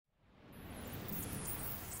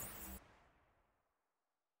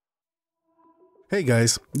Hey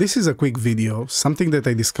guys, this is a quick video, something that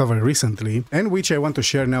I discovered recently and which I want to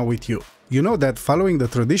share now with you. You know that following the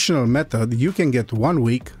traditional method, you can get 1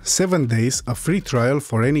 week, 7 days, a free trial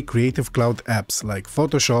for any Creative Cloud apps like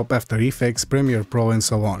Photoshop, After Effects, Premiere Pro and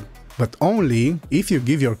so on. But only if you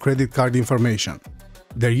give your credit card information.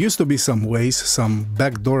 There used to be some ways, some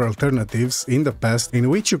backdoor alternatives in the past in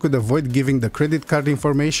which you could avoid giving the credit card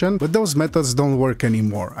information, but those methods don't work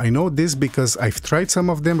anymore. I know this because I've tried some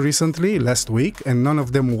of them recently, last week, and none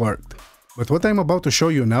of them worked. But what I'm about to show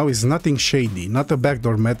you now is nothing shady, not a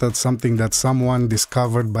backdoor method, something that someone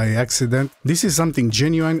discovered by accident. This is something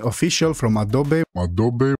genuine, official from Adobe.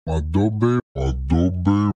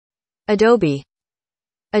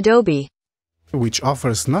 Adobe. Which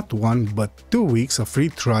offers not 1 but 2 weeks of free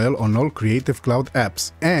trial on all Creative Cloud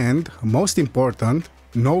apps. And, most important,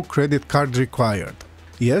 no credit card required.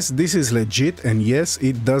 Yes, this is legit and yes,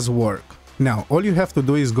 it does work. Now, all you have to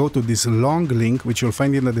do is go to this long link which you'll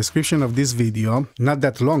find in the description of this video. Not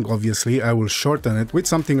that long, obviously, I will shorten it with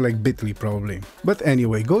something like bit.ly probably. But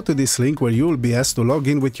anyway, go to this link where you will be asked to log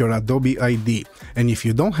in with your Adobe ID. And if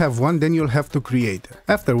you don't have one, then you'll have to create it.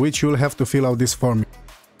 After which you'll have to fill out this form.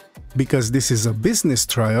 Because this is a business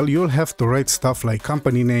trial, you'll have to write stuff like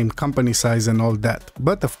company name, company size and all that.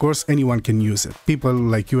 But of course anyone can use it, people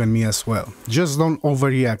like you and me as well. Just don't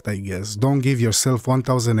overreact, I guess. Don't give yourself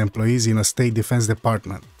 1000 employees in a state defense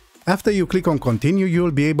department. After you click on continue,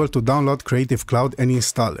 you'll be able to download Creative Cloud and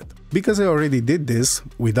install it. Because I already did this,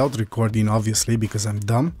 without recording obviously because I'm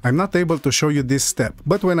dumb, I'm not able to show you this step.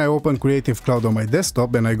 But when I open Creative Cloud on my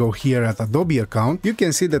desktop and I go here at Adobe account, you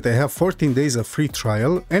can see that I have 14 days of free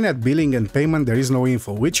trial, and at billing and payment there is no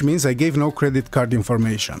info, which means I gave no credit card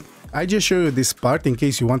information. I just show you this part in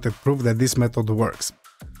case you wanted proof that this method works.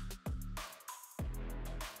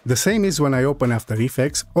 The same is when I open After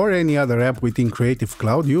Effects or any other app within Creative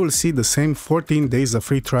Cloud, you will see the same 14 days of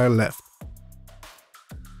free trial left.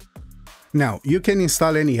 Now, you can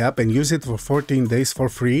install any app and use it for 14 days for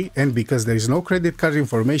free, and because there is no credit card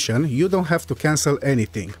information, you don't have to cancel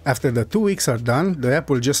anything. After the 2 weeks are done, the app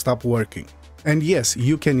will just stop working. And yes,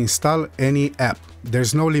 you can install any app.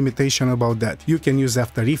 There's no limitation about that. You can use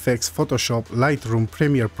After Effects, Photoshop, Lightroom,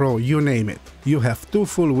 Premiere Pro, you name it. You have 2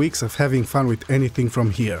 full weeks of having fun with anything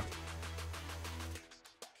from here.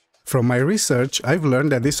 From my research, I've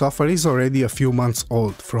learned that this offer is already a few months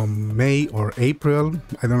old, from May or April,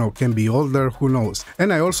 I don't know, can be older, who knows.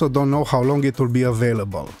 And I also don't know how long it will be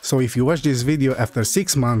available. So if you watch this video after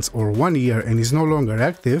 6 months or 1 year and is no longer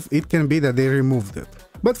active, it can be that they removed it.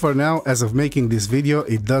 But for now, as of making this video,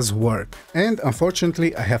 it does work. And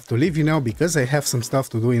unfortunately, I have to leave you now because I have some stuff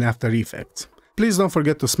to do in After Effects. Please don't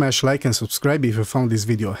forget to smash like and subscribe if you found this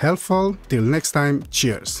video helpful. Till next time,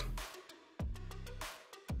 cheers!